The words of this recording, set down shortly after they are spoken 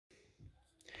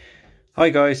Hi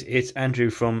guys, it's Andrew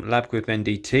from LabQuip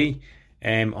NDT.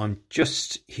 I'm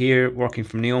just here working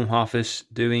from the home office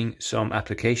doing some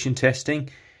application testing.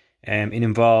 It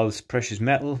involves precious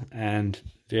metal and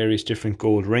various different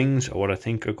gold rings, or what I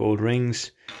think are gold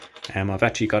rings. I've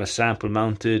actually got a sample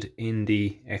mounted in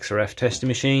the XRF testing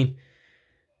machine.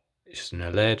 It's just in a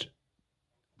LED.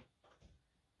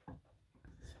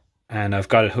 And I've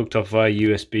got it hooked up via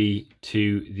USB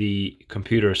to the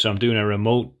computer. So I'm doing a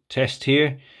remote test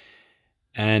here.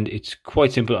 And it's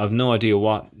quite simple. I've no idea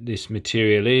what this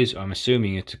material is. I'm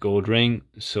assuming it's a gold ring.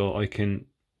 So I can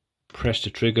press the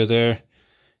trigger there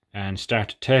and start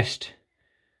to test.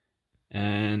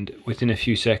 And within a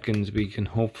few seconds we can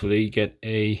hopefully get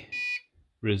a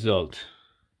result.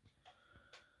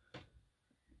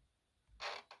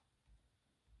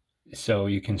 So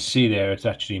you can see there it's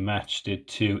actually matched it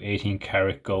to 18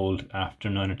 karat gold after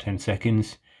 9 or 10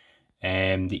 seconds.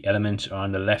 The elements are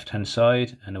on the left hand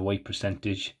side and the weight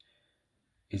percentage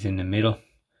is in the middle.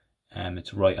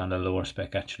 It's right on the lower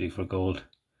spec actually for gold.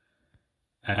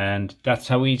 And that's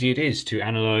how easy it is to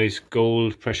analyze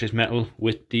gold precious metal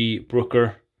with the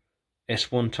Bruker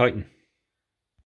S1 Titan.